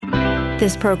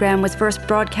This program was first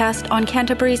broadcast on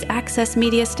Canterbury's access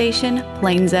media station,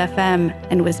 Plains FM,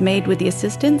 and was made with the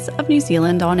assistance of New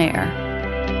Zealand On Air.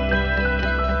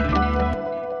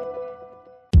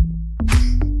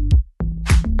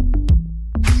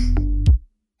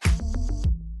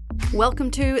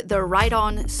 Welcome to the Write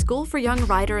On School for Young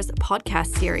Writers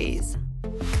podcast series.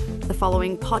 The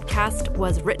following podcast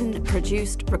was written,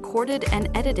 produced, recorded,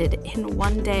 and edited in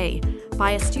one day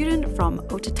by a student from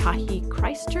Otatahi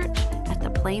Christchurch at the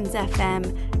Plains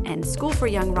FM and School for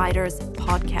Young Writers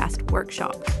podcast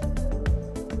workshop.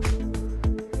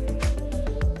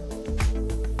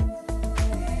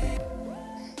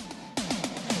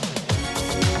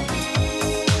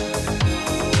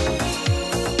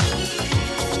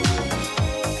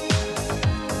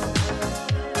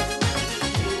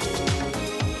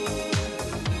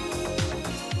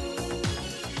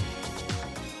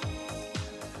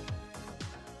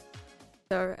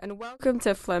 Hello and welcome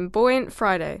to Flamboyant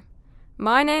Friday.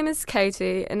 My name is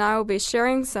Katie and I will be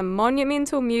sharing some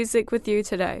monumental music with you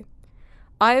today.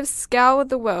 I have scoured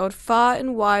the world far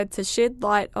and wide to shed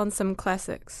light on some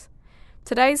classics.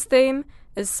 Today's theme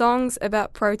is songs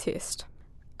about protest.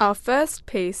 Our first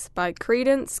piece by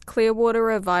Creedence Clearwater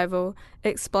Revival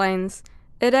explains,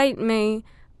 "It ain't me,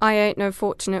 I ain't no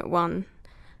fortunate one."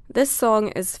 This song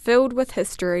is filled with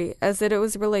history as it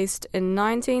was released in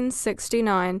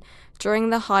 1969 during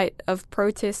the height of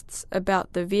protests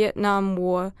about the Vietnam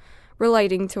War,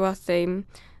 relating to our theme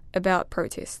about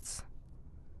protests.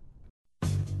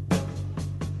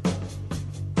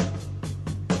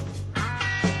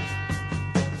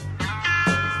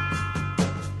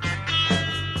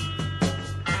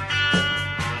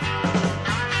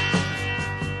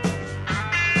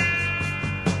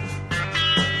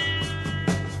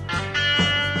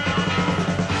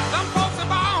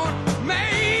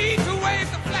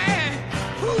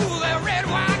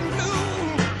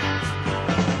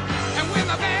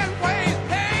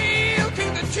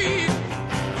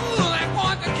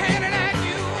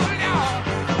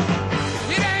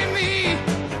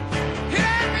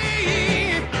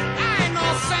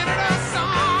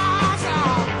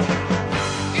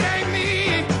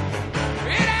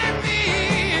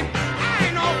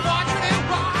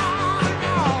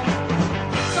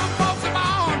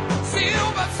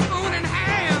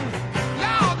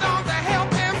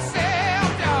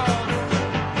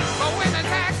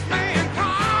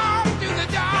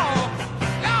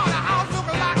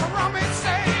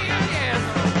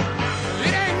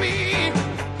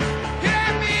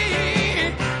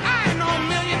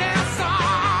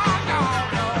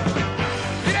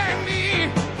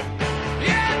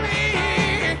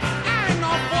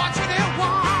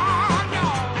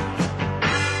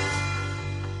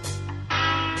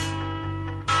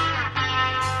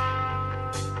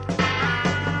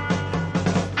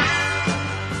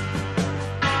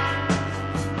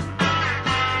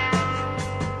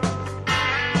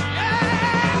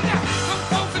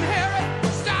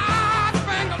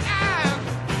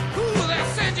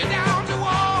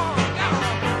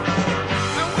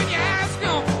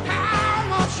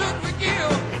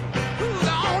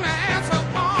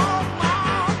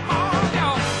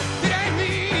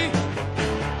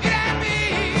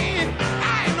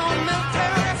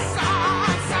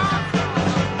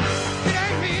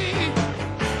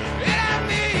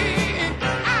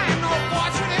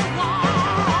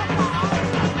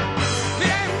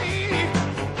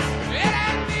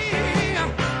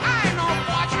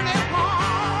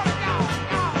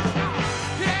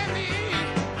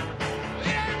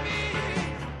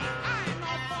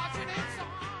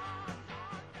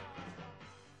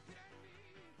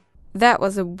 That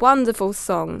was a wonderful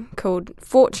song called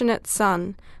Fortunate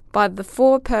Son by the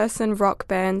four-person rock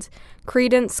band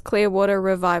Creedence Clearwater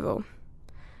Revival.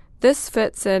 This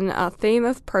fits in our theme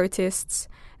of protests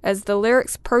as the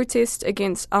lyrics protest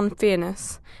against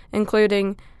unfairness,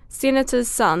 including senators'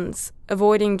 sons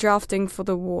avoiding drafting for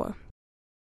the war.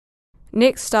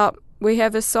 Next up, we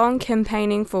have a song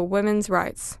campaigning for women's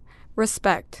rights,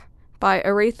 Respect, by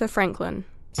Aretha Franklin.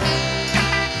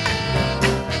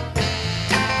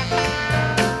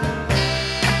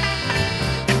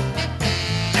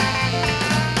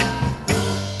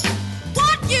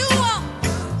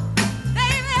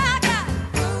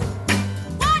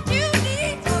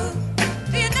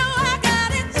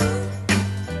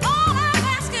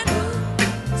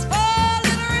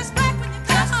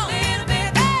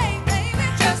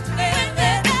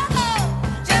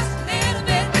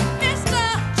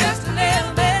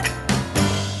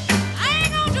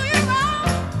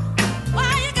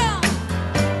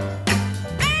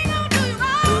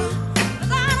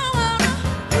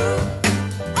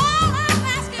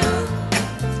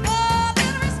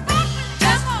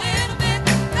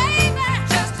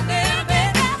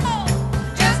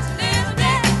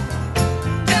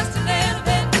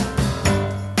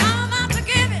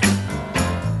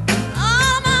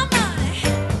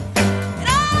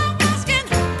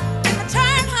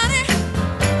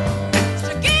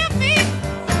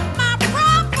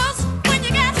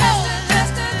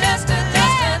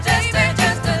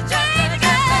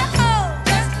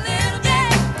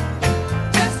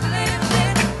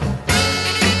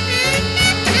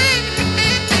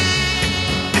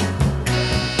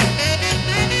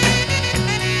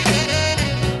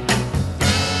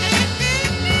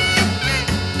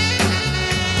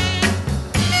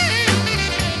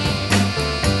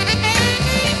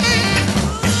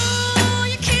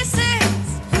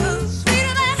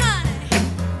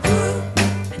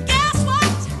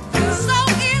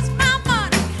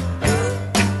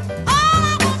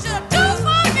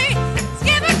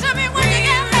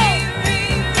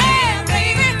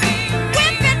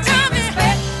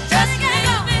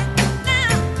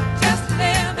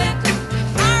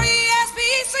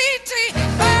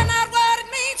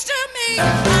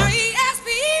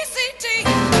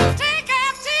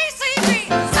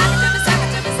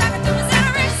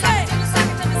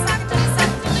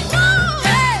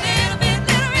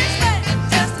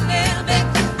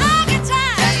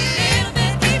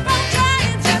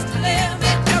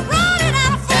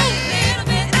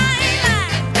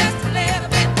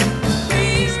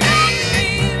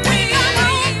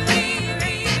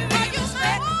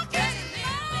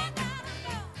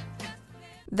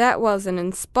 That was an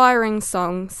inspiring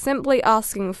song, simply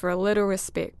asking for a little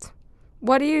respect.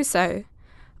 What do you say?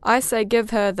 I say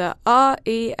give her the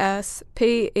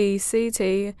RESPECT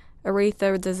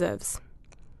Aretha deserves.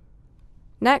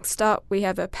 Next up, we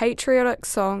have a patriotic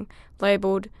song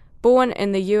labeled Born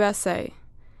in the USA.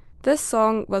 This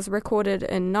song was recorded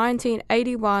in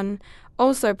 1981,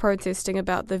 also protesting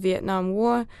about the Vietnam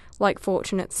War, like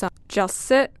Fortunate Son. Just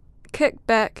sit, kick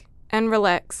back, and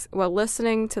relax while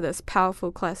listening to this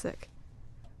powerful classic.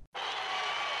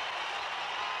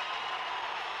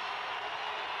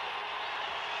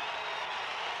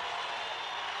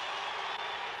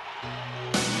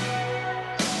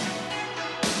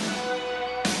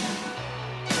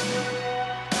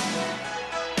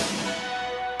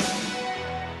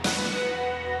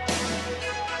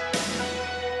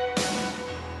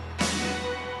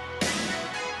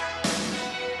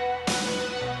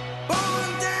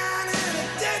 Born down in a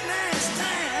dead man's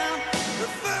town, the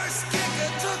first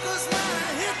kicker took us.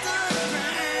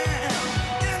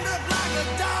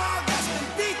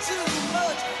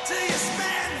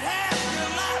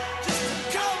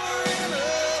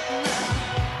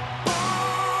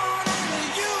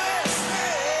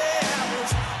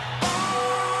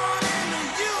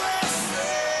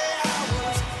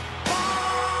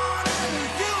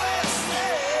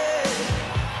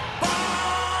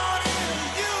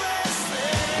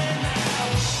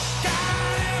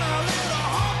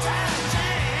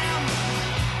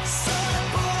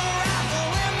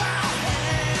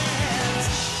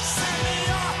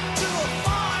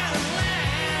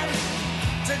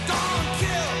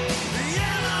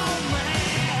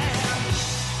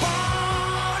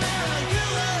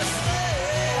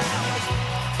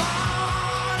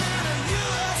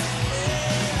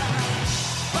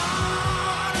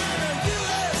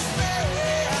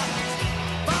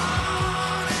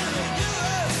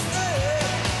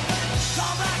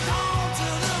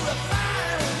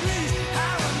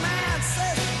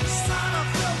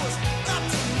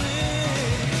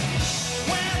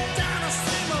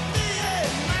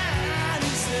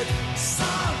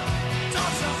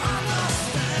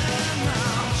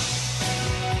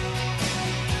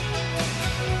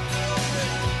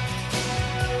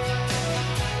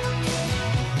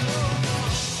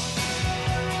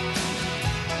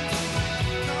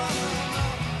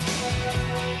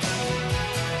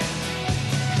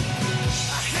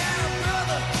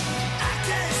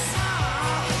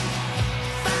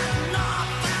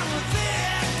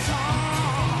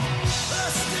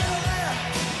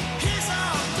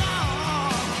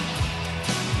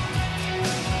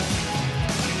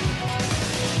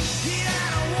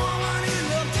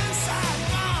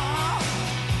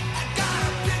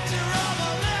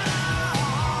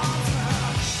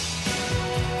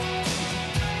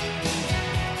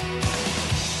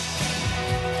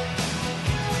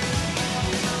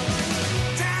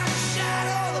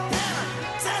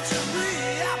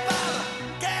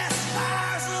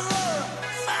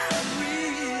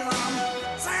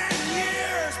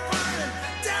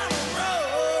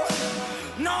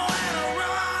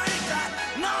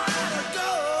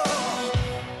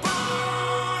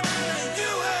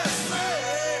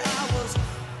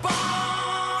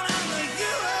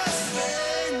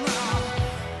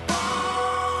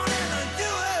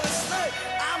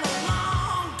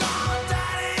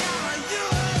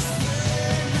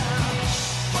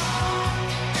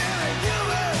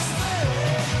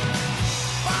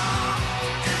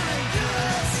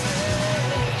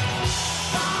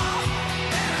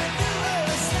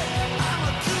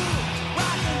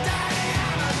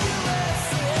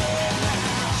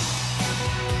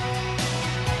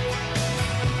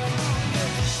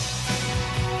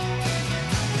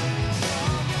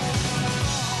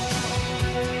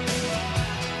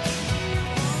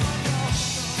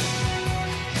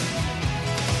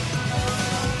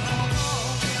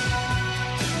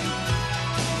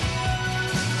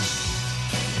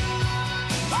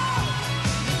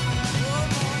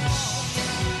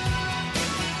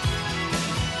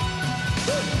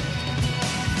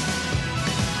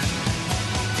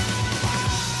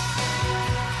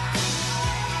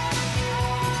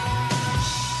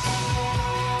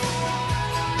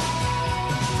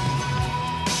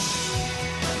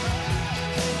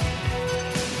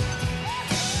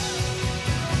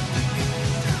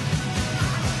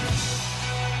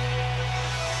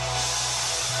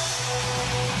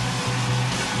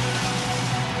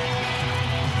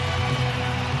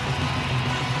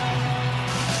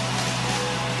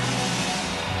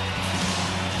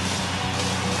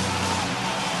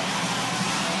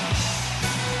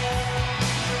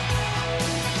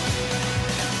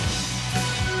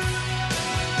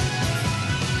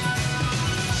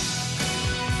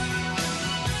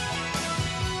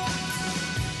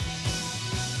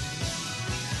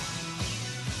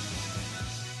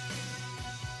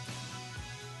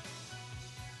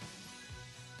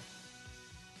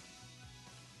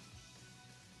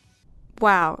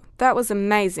 Wow, that was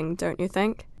amazing, don't you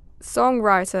think?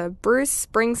 Songwriter Bruce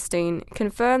Springsteen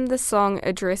confirmed the song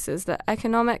addresses the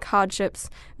economic hardships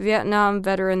Vietnam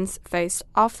veterans faced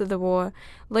after the war,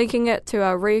 linking it to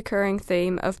our recurring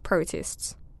theme of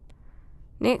protests.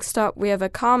 Next up, we have a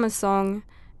calmer song,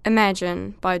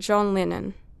 Imagine, by John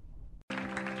Lennon.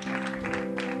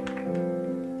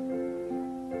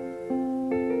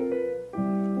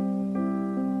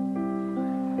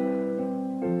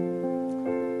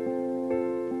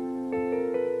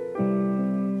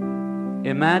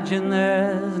 Imagine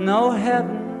there's no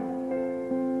heaven.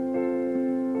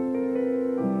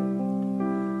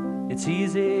 It's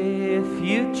easy if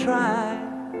you try.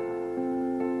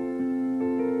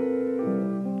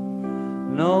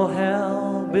 No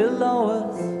hell below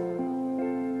us.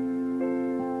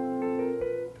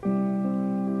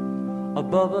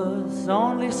 Above us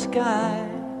only sky.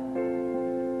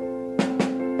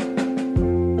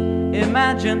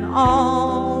 Imagine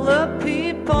all the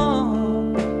people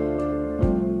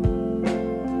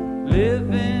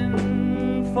living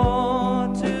for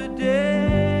today.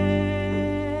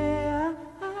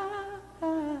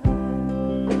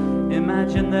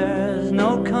 Imagine there's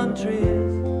no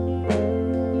countries.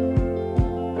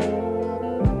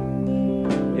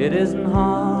 It isn't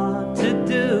hard to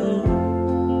do.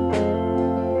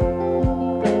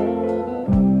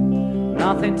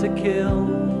 Nothing to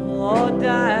kill or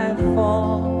die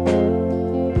for.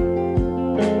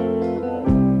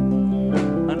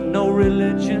 And no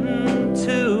religion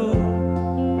too.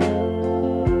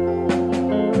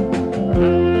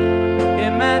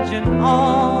 Imagine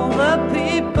all the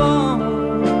people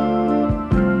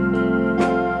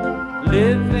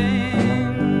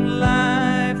living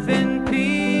life in peace.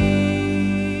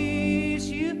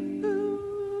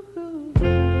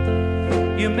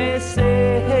 You may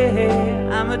say, hey,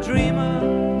 I'm a dreamer,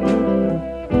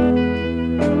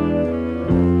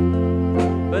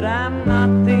 but I'm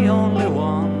not the only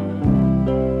one.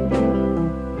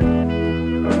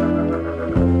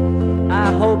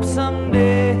 I hope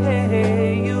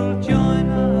someday you'll join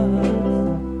us,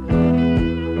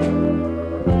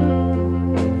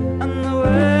 and the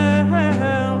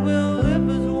world will live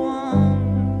as one.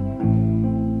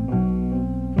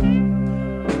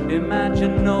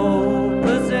 Imagine no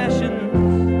possessions.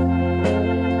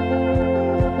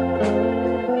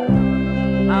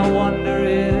 I wonder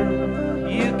if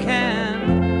you can.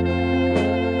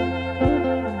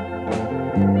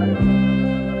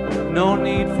 No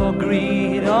need for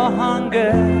greed or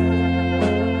hunger.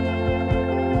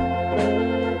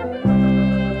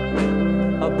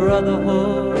 A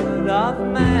brotherhood of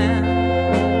man.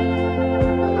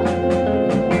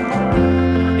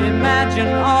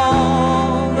 Imagine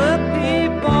all the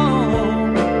people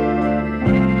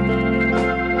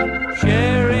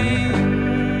sharing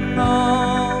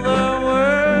all the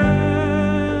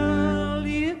world.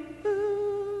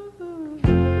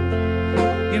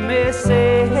 You may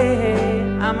say, hey,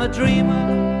 I'm a dreamer,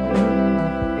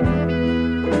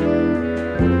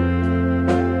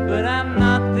 but I'm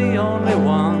not the only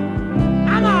one.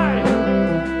 Am I?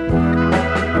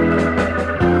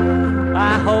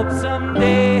 I hope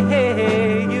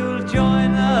someday you'll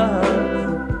join us,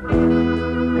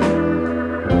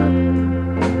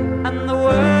 and the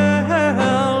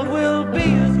world will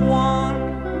be as one.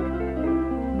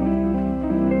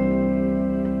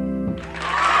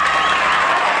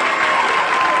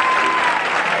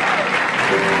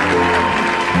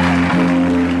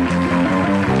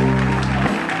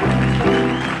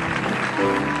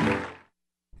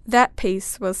 That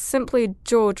piece was simply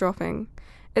jaw-dropping.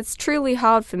 It's truly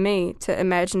hard for me to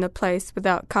imagine a place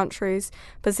without countries,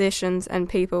 possessions, and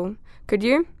people. Could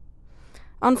you?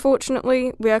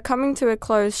 Unfortunately, we are coming to a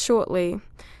close shortly,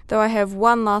 though I have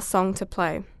one last song to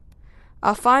play.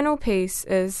 Our final piece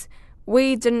is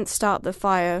We Didn't Start the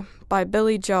Fire by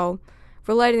Billy Joel,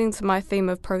 relating to my theme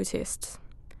of protests.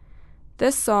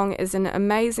 This song is an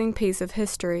amazing piece of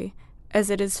history, as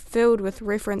it is filled with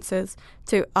references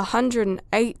to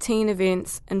 118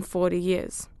 events in 40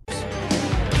 years.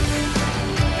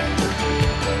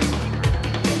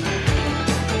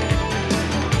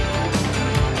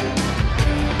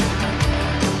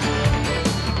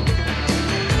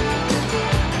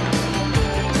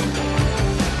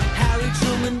 Harry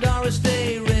Truman, Doris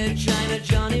Day, Red China,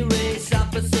 Johnny Ray,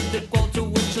 South Pacific, Walter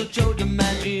Winchell, Joe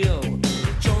DiMaggio,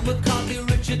 Joe McCarthy,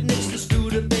 Richard Nixon,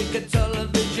 Studebaker,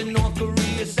 television, North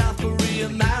Korea, South Korea,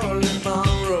 Marilyn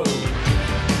Monroe.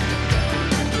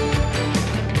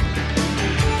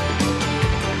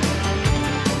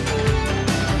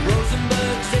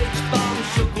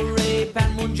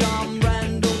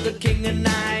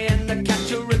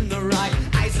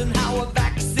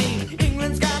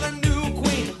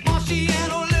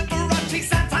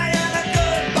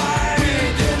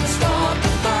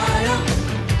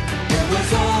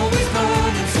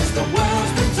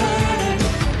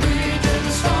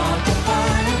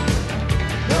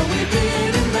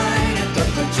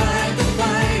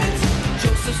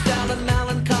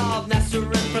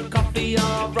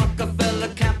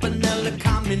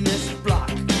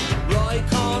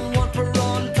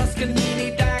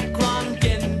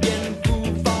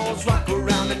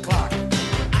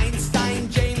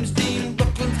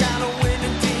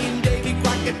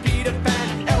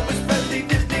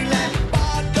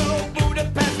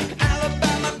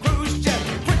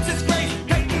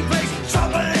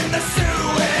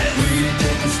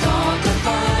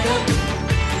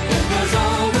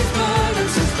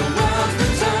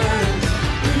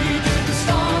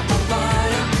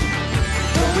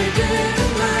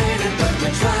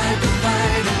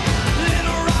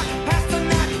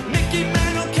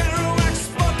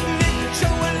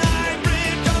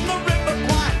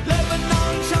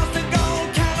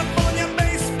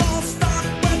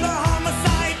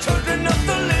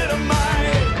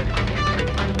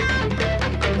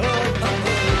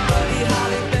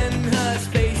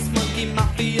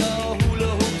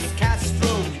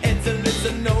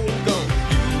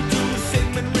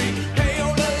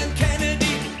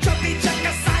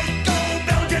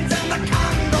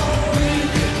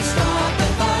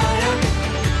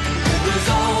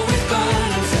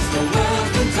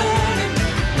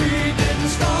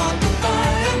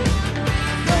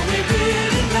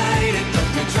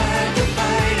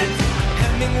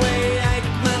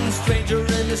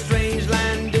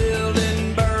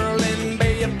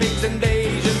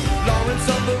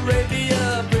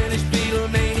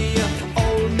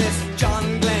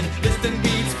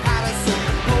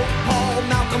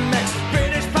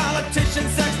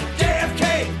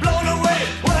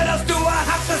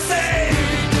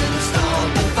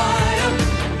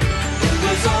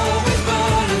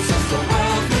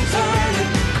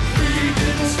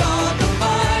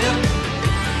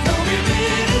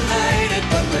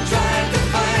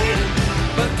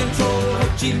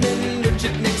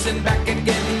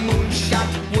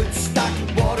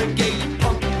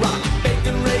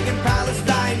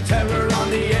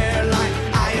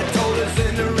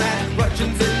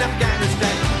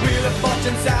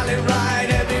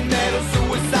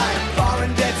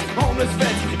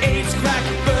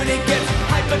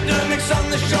 Pirates on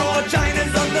the shore,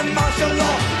 China's under martial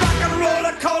law. Rock and roll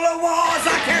and cola wars,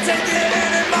 I can't take it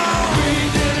anymore. We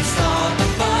didn't start the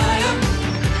fire,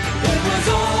 it was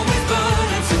always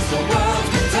burning since the world's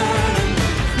been turning.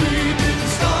 We didn't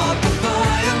start the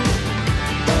fire,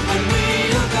 but when we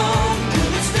are gone,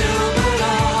 will it still burn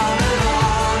on and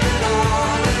on and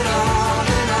on and on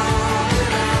and on and on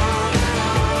and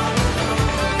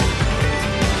on?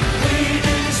 We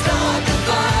didn't start the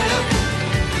fire,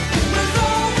 it was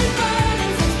always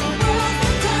burning since the world's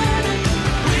been turning.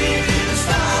 We didn't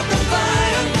start the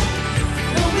fire,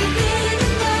 no we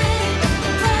didn't burn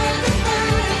the fire.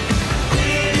 We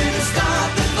didn't start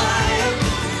the fire,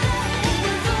 it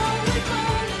was always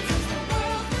burning since the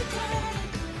world's been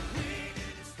turning. We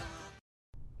didn't start.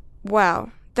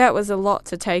 Wow, that was a lot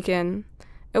to take in.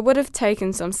 It would have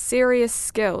taken some serious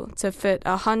skill to fit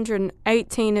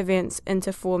 118 events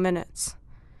into 4 minutes.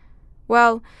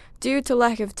 Well, due to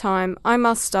lack of time, I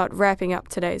must start wrapping up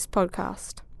today's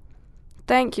podcast.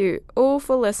 Thank you all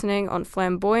for listening on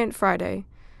Flamboyant Friday.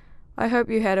 I hope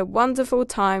you had a wonderful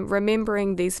time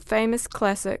remembering these famous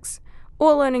classics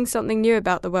or learning something new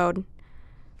about the world.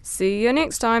 See you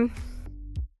next time.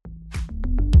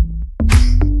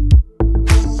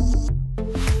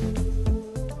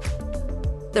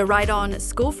 The Write On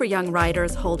School for Young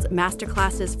Writers holds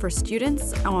masterclasses for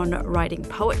students on writing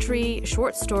poetry,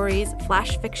 short stories,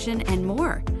 flash fiction, and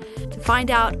more. To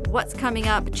find out what's coming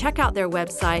up, check out their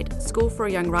website,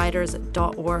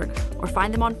 schoolforyoungwriters.org, or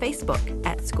find them on Facebook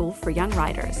at School for Young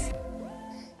Writers.